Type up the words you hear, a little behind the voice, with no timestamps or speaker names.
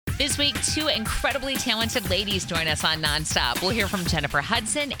This week, two incredibly talented ladies join us on Nonstop. We'll hear from Jennifer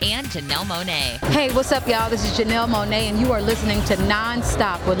Hudson and Janelle Monae. Hey, what's up, y'all? This is Janelle Monae, and you are listening to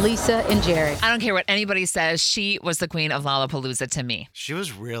Nonstop with Lisa and Jerry. I don't care what anybody says. She was the queen of Lollapalooza to me. She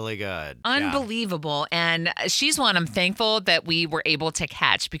was really good. Unbelievable. Yeah. And she's one I'm thankful that we were able to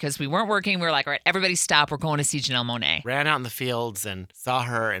catch because we weren't working. We were like, all right, everybody stop. We're going to see Janelle Monae. Ran out in the fields and saw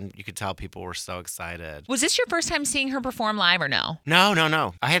her, and you could tell people were so excited. Was this your first time seeing her perform live or no?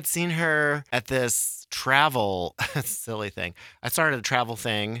 No. I had seen her at this travel silly thing. I started a travel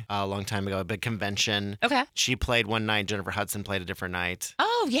thing a long time ago, a big convention. Okay. She played one night. Jennifer Hudson played a different night.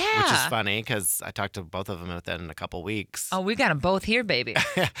 Oh, yeah. Which is funny because I talked to both of them within a couple weeks. Oh, we got them both here, baby.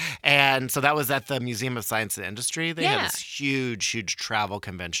 And so that was at the Museum of Science and Industry. They had this huge travel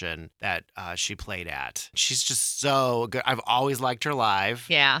convention that she played at. She's just so good. I've always liked her live.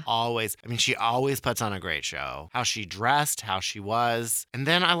 Yeah. Always. I mean, she always puts on a great show. How she dressed, how she was. And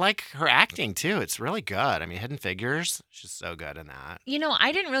then I like her acting, too. It's really good. I mean, Hidden Figures, she's so good in that. You know,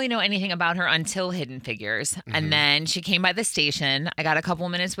 I didn't really know anything about her until Hidden Figures. Mm-hmm. And then she came by the station. I got a couple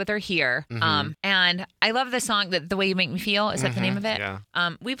minutes with her here. Mm-hmm. And I love the song, The Way You Make Me Feel. Is that the name of it? Yeah.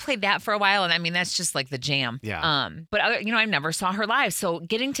 We played that for a while. And I mean, that's just like the jam. Yeah. But, I never saw her live. So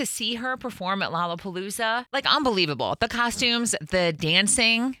getting to see her perform at Lollapalooza, like unbelievable. The costumes, the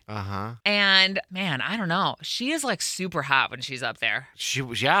dancing. And man, I don't know. She is like super hot when she's up there. She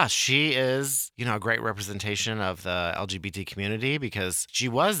is, a great representation of the LGBT community because she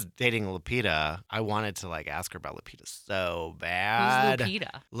was dating Lupita. I wanted to ask her about Lupita so bad. Who's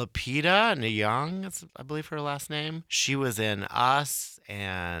Lupita? Lupita Nyong, is, I believe her last name. She was in Us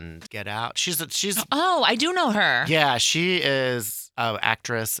and Get Out. She's Oh, I do know her. Yeah, she is an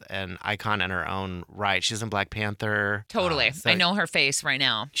actress and icon in her own right. She's in Black Panther. Totally. I know her face right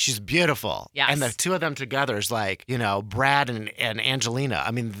now. She's beautiful. Yes. And the two of them together is like, Brad and Angelina.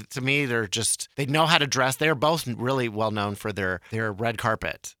 I mean, to me, they know how to dress. They're both really well known for their red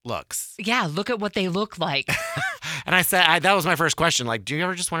carpet looks. Yeah, look at what they look like. And I said, that was my first question. Like, do you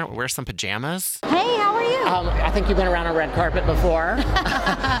ever just want to wear some pajamas? Hey, how are you? I think you've been around a red carpet before.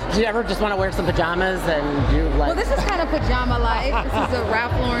 Do you ever just want to wear some pajamas and do Well, this is kind of pajama-like. This is a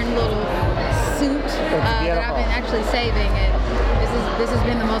Ralph Lauren little suit that I've been actually saving, and this has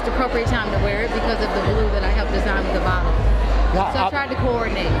been the most appropriate time to wear it because of the blue that I helped design with the bottle. Yeah, so I tried to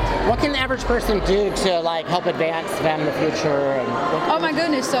coordinate. What can the average person do to help advance them in the future? Oh my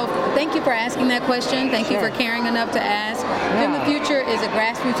goodness! So thank you for asking that question. Thank you for caring enough to ask. Fem the Future is a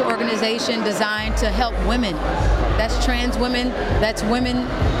grassroots organization designed to help women. That's trans women. That's women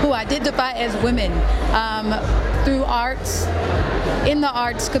who identify as women through arts, in the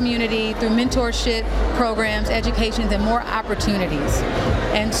arts community, through mentorship programs, educations, and more opportunities.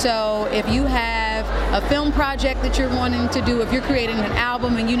 And so if you have a film project that you're wanting to do, if you're creating an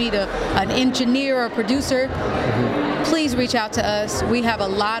album and you need an engineer or producer, please reach out to us. We have a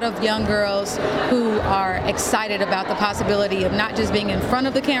lot of young girls who are excited about the possibility of not just being in front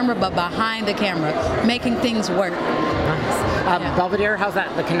of the camera, but behind the camera, making things work. Nice. Belvedere, how's that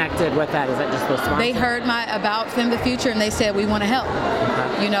connected with that? Is that just the sponsor? They heard about Fem the Future and they said, we want to help.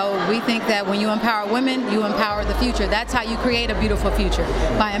 Okay. We think that when you empower women, you empower the future. That's how you create a beautiful future,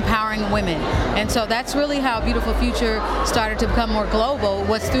 by empowering women. And so that's really how Beautiful Future started to become more global,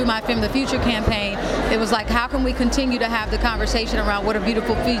 was through my Fem the Future campaign. It was like, how can we continue to have the conversation around what a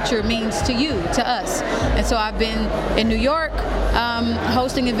beautiful future means to you, to us? And so I've been in New York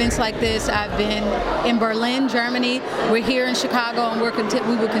hosting events like this. I've been in Berlin, Germany. We're here in Chicago, and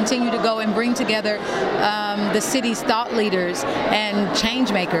we will continue to go and bring together the city's thought leaders and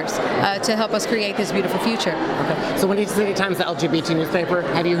change makers to help us create this beautiful future. Okay. So Windy City Times, the LGBT newspaper,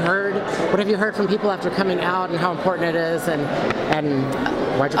 what have you heard from people after coming out and how important it is and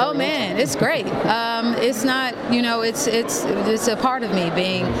why'd you Oh man, it's great. It's not, it's a part of me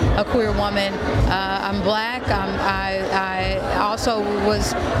being a queer woman. I'm Black. I also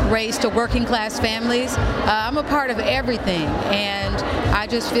was raised to working class families. I'm a part of everything, and I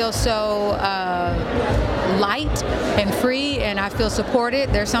just feel so light and free, and I feel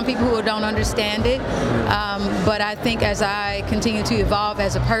supported. There's some people who don't understand it, but I think as I continue to evolve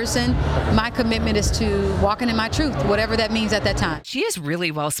as a person, my commitment is to walking in my truth, whatever that means at that time. She is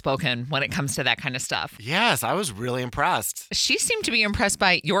really well spoken when it comes to that kind of stuff. Yes, I was really impressed. She seemed to be impressed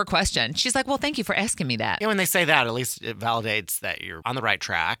by your question. She's like, well, thank you for asking me that. Yeah, when they say that, at least it validates that you're on the right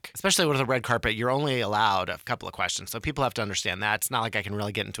track. Especially with the red carpet, you're only allowed a couple of questions. So people have to understand that. It's not like I can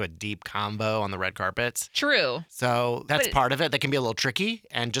really get into a deep convo on the red carpet. True. So that's part of it. that they can be a little tricky,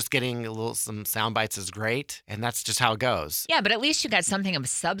 and just getting some sound bites is great. And that's just how it goes. Yeah, but at least you got something of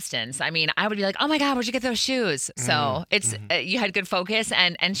substance. I mean, I would be like, oh my God, where'd you get those shoes? So it's you had good focus,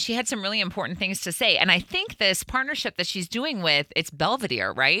 and she had some really important things to say. And I think this partnership that she's doing with, it's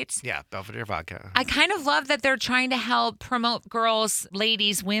Belvedere, right? Yeah, Belvedere Vodka. I kind of love that they're trying to help promote girls,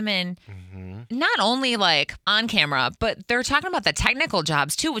 ladies, women, not only like on camera, but they're talking about the technical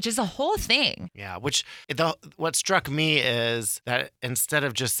jobs too, which is a whole thing. Yeah, what struck me is that instead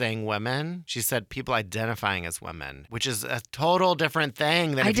of just saying women, she said people identifying as women, which is a total different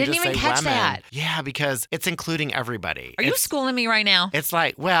thing than I if you didn't just even say catch women. that. Yeah, because it's including everybody. Are you schooling me right now? It's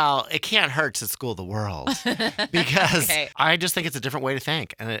like, well, it can't hurt to school the world because I just think it's a different way to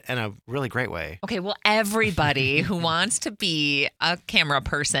think and a really great way. Okay, well, everybody who wants to be a camera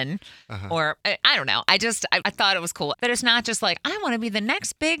person or I don't know. I thought it was cool that it's not just like, I want to be the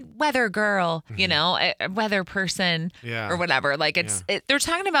next big weather girl, you know, a weather person or whatever. Like they're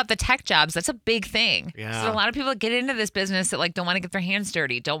talking about the tech jobs. That's a big thing. Yeah. So a lot of people get into this business that like don't want to get their hands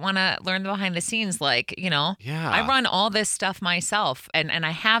dirty, don't want to learn the behind the scenes. Like, you know, I run all this stuff myself and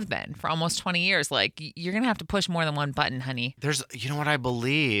I have been for almost 20 years. Like you're going to have to push more than one button, honey. You know what I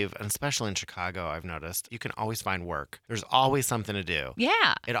believe, and especially in Chicago, I've noticed you can always find work. There's always something to do.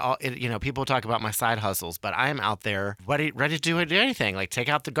 Yeah. You know, people talk about my side hustles, but I'm out there ready to do anything, like take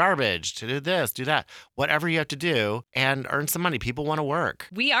out the garbage, to do this, do that, whatever you have to do and earn some money. People want to work.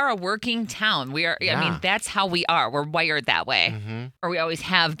 We are a working town. We are, I mean, that's how we are. We're wired that way, or we always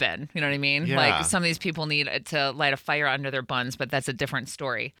have been. You know what I mean? Yeah. Like some of these people need to light a fire under their buns, but that's a different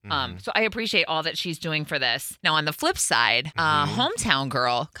story. So I appreciate all that she's doing for this. Now, on the flip side, hometown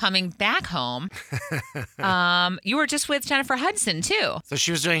girl coming back home, you were just with Jennifer Hudson too. So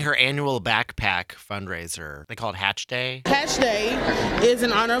she was doing her annual backpack fundraiser. They call it Hatch Day. Hatch Day is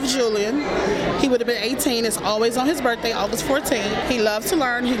in honor of Julian. He would have been 18. It's always on his birthday, August 14th. He loves to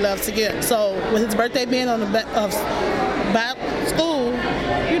learn. He loves to give. So with his birthday being on the back of school,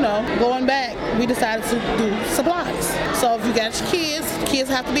 you know, going back, we decided to do supplies. So if you got your kids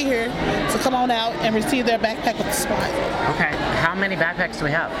have to be here to come on out and receive their backpack with supplies. Okay. How many backpacks do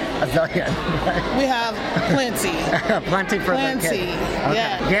we have? A zillion. We have plenty. Plenty for the kids. Okay.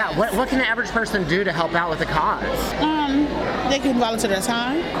 Yeah. Yeah. What can the average person do to help out with the cause? They can volunteer their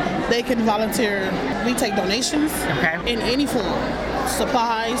time. They can volunteer. We take donations in any form.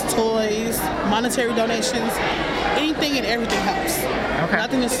 Supplies, toys, monetary donations, anything and everything helps. Okay.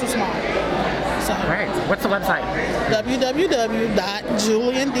 Nothing is too small. So, Great. What's the website?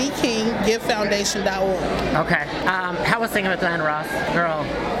 www.juliandkinggivefoundation.org. Okay. How was singing with Diana Ross? Girl.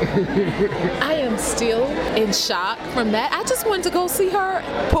 I am still in shock from that. I just wanted to go see her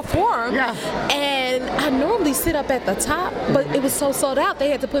perform. Yeah. And I normally sit up at the top, but it was so sold out, they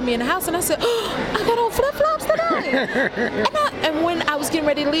had to put me in the house. And I said, oh, I got on flip-flops today. and when I was getting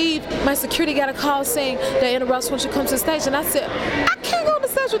ready to leave, my security got a call saying, Diana Ross wants you to come to the stage. And I said, I can't go on the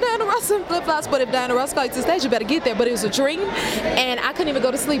stage with Diana Ross in flip-flops, but if Diana Ross calls you to the stage, you better get there. But it was a dream, and I couldn't even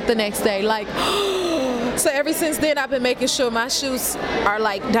go to sleep the next day. Like, so ever since then, I've been making sure my shoes are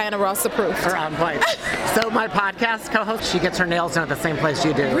like Diana Ross approved. Her on point. So my podcast co-host, she gets her nails done at the same place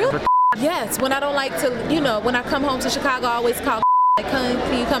you do. Really? Yes. When I don't like to, when I come home to Chicago, I always call. Like,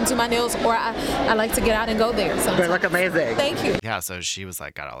 can you come to my nails? Or I like to get out and go there. They look amazing. Thank you. Yeah, so she was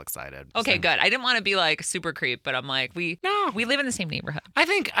like, got all excited. Okay, good. I didn't want to be like super creep, but I'm like, we live in the same neighborhood. I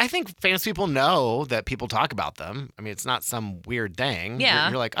think famous people know that people talk about them. I mean, it's not some weird thing. Yeah.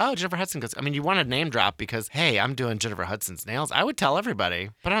 You're like, oh, Jennifer Hudson goes. I mean, you want to name drop because, hey, I'm doing Jennifer Hudson's nails. I would tell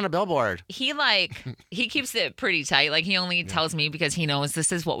everybody. Put it on a billboard. He keeps it pretty tight. Like he only tells me because he knows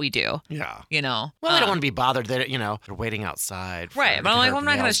this is what we do. Yeah. You know. Well, they don't want to be bothered. They're waiting outside. Right. But I'm like, well, I'm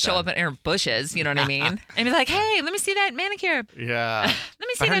not going to show done. up in her bushes. You know what I mean? And be like, hey, let me see that manicure. Yeah. Let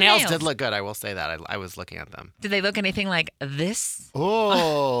me see but her that nails did look good. I will say that. I was looking at them. Did they look anything like this?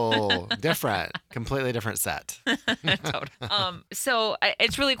 Oh, different. Completely different set. Totally. So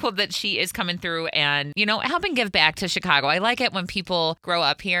it's really cool that she is coming through and, helping give back to Chicago. I like it when people grow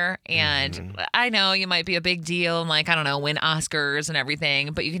up here and I know you might be a big deal and win Oscars and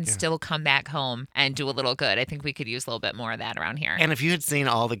everything, but you can still come back home and do a little good. I think we could use a little bit more of that around here. And if you had seen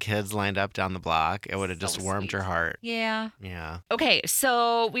all the kids lined up down the block, it would have just warmed sweet. your heart. Yeah. Yeah. Okay,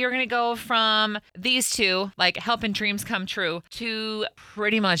 so we are going to go from these two, helping dreams come true, to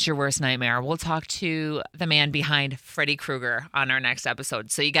pretty much your worst nightmare. We'll talk to the man behind Freddy Krueger on our next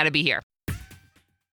episode, so you got to be here.